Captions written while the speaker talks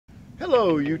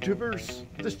Hello YouTubers,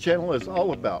 this channel is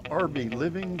all about RV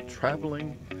living,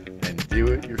 traveling, and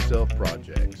do-it-yourself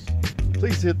projects.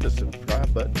 Please hit the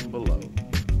subscribe button below.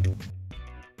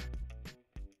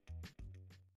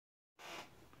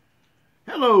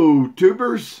 Hello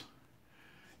tubers!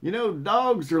 You know,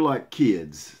 dogs are like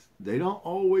kids. They don't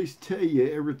always tell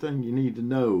you everything you need to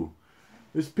know.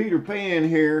 This Peter Pan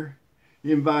here,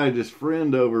 he invited his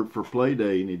friend over for play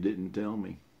day and he didn't tell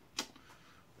me.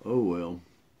 Oh well.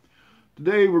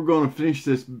 Today we're going to finish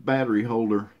this battery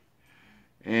holder,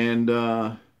 and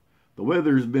the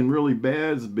weather's been really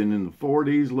bad. It's been in the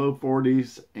 40s, low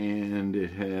 40s, and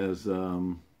it has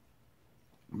been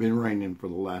raining for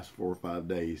the last 4 or 5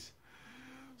 days.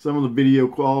 Some of the video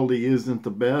quality isn't the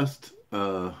best,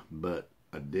 but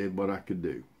I did what I could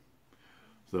do.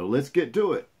 So let's get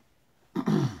to it.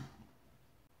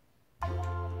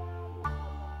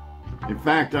 In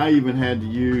fact, I even had to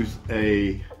use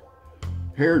a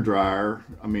hair dryer,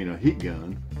 a heat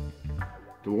gun,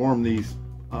 to warm these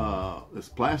this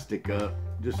plastic up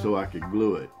just so I could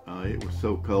glue it. It was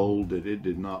so cold that it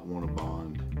did not want to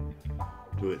bond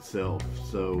to itself.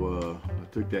 So I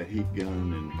took that heat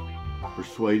gun and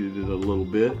persuaded it a little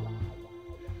bit.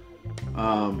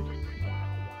 I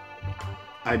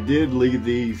did leave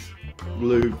these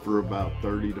glued for about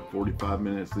 30 to 45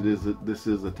 minutes. This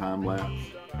is a time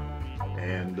lapse,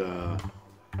 and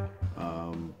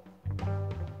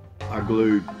I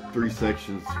glued 3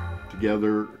 sections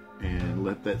together and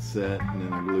let that set, and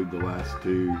then I glued the last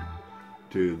two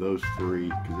to those 3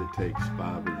 because it takes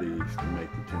 5 of these to make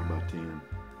the 10 by 10.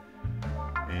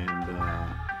 And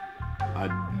I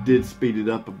did speed it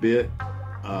up a bit,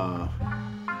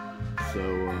 so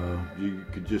you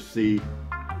could just see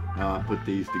how I put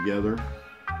these together.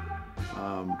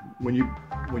 When you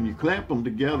clamp them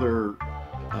together,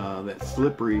 that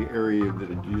slippery area that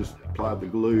you just applied the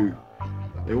glue,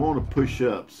 they want to push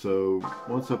up. So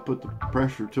once I put the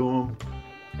pressure to them,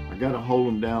 I got to hold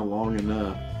them down long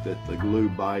enough that the glue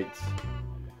bites.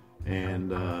 And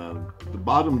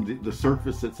the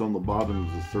surface that's on the bottom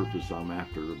is the surface I'm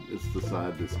after. It's the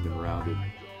side that's been rounded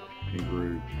and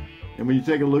grooved. And when you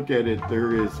take a look at it,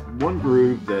 there is one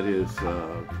groove that is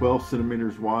 12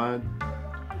 centimeters wide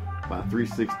by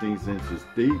 3/16 inches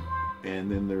deep.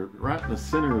 And then right in the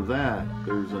center of that,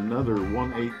 there's another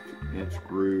 1/8 inch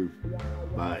groove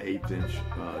by 1/8 inch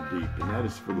deep, and that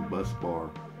is for the bus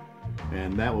bar.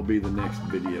 And that will be the next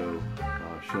video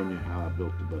showing you how I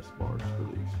built the bus bars for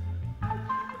these.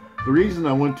 The reason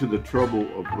I went to the trouble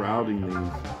of routing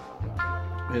these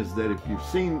is that if you've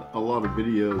seen a lot of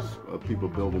videos of people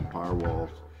building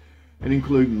PowerWalls, and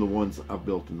including the ones I've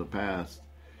built in the past,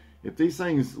 if these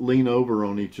things lean over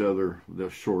on each other, they'll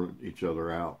short each other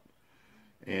out.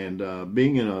 And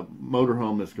being in a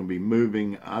motorhome that's going to be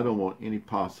moving, I don't want any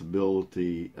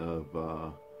possibility of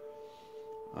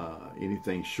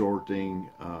anything shorting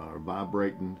or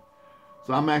vibrating.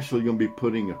 So I'm actually going to be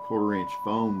putting a 1/4 inch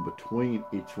foam between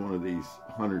each one of these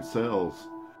 100 cells.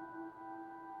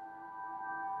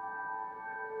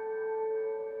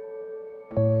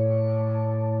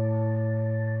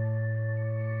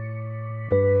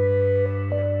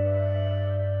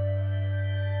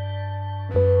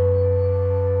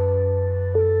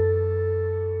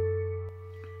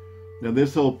 Now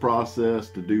this whole process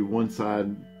to do one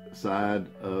side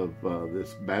of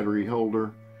this battery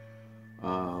holder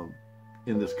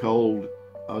in this cold,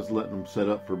 I was letting them set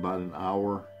up for about an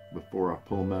hour before I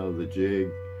pull them out of the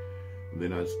jig. And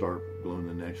then I'd start gluing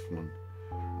the next one.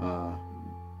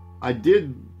 I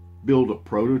did build a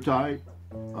prototype,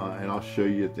 and I'll show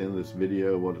you at the end of this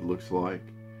video what it looks like.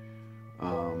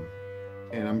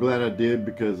 And I'm glad I did,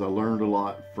 because I learned a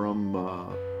lot from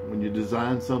when you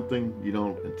design something, you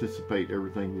don't anticipate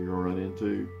everything you're going to run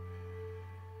into.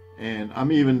 And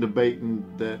I'm even debating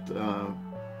that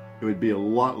it would be a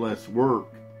lot less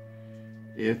work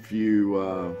if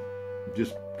you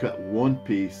just cut one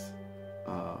piece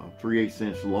 3/8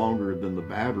 inch longer than the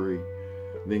battery,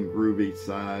 then groove each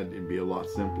side. It'd be a lot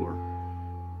simpler.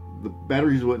 The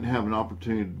batteries wouldn't have an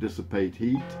opportunity to dissipate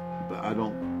heat, but I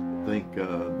don't think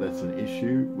that's an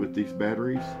issue with these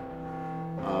batteries.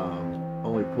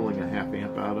 Only pulling a 1/2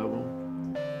 amp out of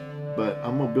them. But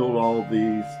I'm going to build all of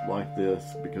these like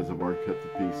this because I've already cut the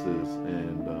pieces,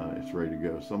 and it's ready to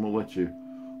go. So I'm going to let you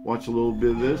watch a little bit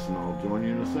of this, and I'll join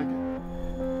you in a second.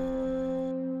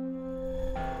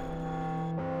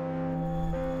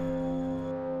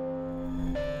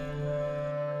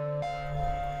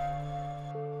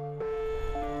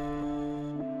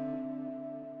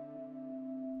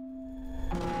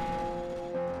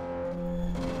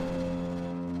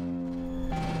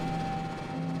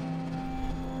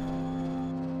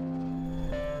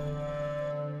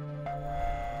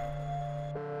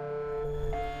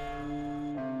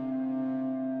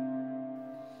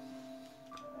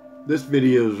 This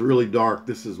video is really dark.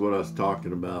 This is what I was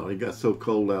talking about. It got so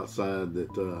cold outside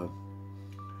that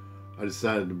I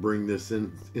decided to bring this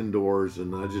indoors,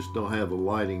 and I just don't have the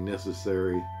lighting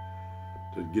necessary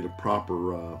to get a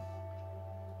proper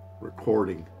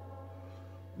recording.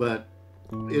 But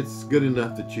it's good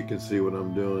enough that you can see what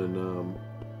I'm doing.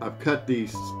 I've cut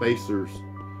these spacers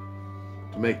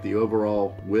to make the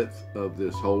overall width of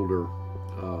this holder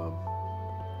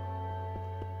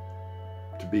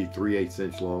to be 3/8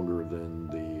 inch longer than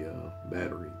the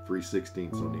battery,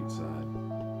 3/16 on each side.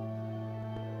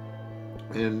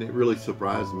 And it really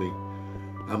surprised me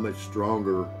how much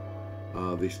stronger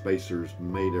these spacers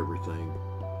made everything.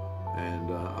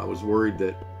 And I was worried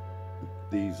that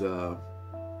these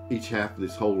each half of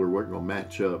this holder wasn't going to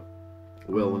match up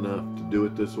well enough to do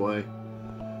it this way.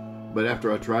 But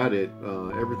after I tried it,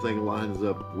 everything lines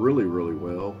up really, really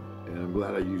well. And I'm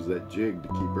glad I used that jig to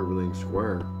keep everything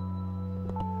square.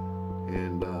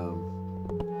 And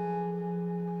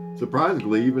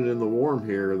surprisingly, even in the warm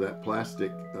here, that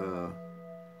plastic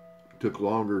took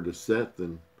longer to set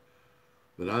than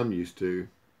I'm used to.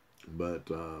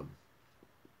 But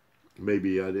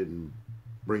maybe I didn't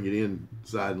bring it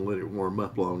inside and let it warm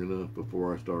up long enough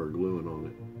before I started gluing on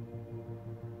it.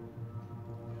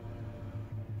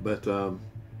 But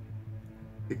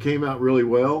it came out really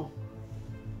well.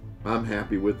 I'm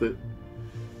happy with it,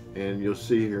 and you'll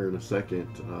see here in a second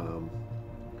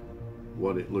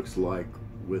what it looks like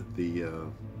with the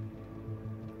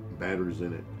batteries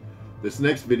in it. This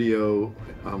next video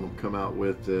I'm going to come out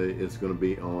with is going to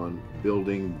be on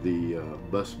building the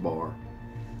bus bar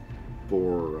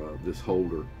for this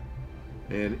holder,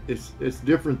 and it's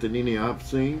different than any I've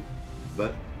seen,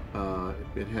 but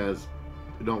it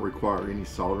don't require any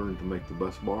soldering to make the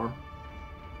bus bar,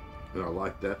 and I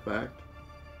like that fact.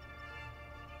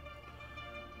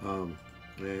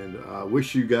 And I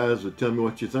wish you guys would tell me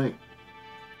what you think.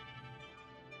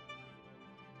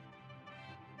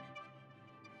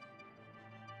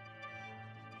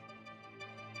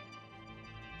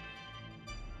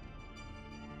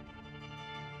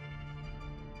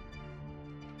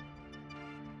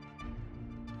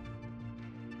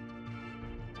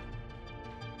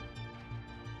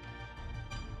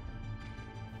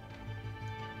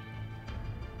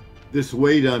 This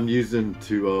weight I'm using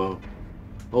to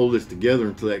hold this together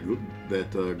until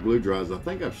that glue dries. I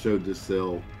think I've showed this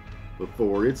cell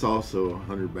before. It's also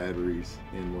 100 batteries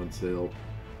in one cell,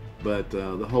 but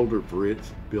the holder for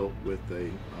it's built with a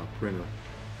printer.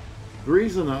 The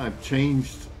reason I've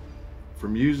changed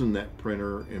from using that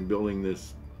printer and building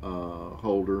this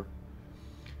holder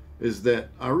is that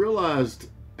I realized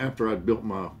after I'd built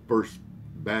my first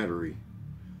battery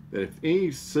that if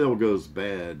any cell goes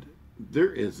bad,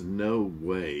 there is no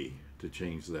way to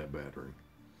change that battery.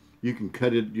 You can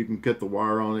cut it, you can cut the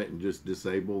wire on it and just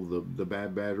disable the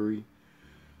bad battery,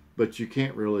 but you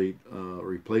can't really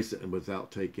replace it without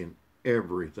taking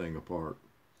everything apart.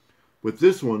 With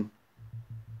this one,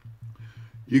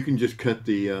 you can just cut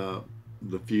the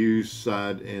fuse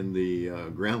side and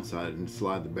the ground side and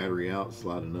slide the battery out,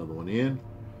 slide another one in,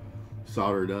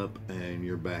 solder it up, and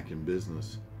you're back in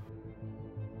business.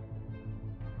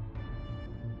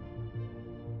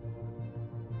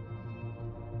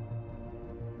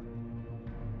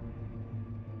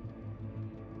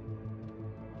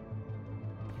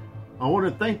 I want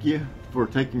to thank you for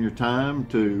taking your time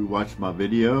to watch my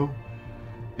video,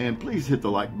 and please hit the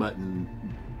like button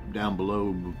down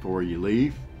below before you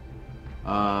leave.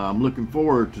 I'm looking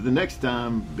forward to the next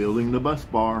time building the bus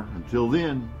bar. Until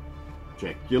then,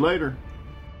 check you later.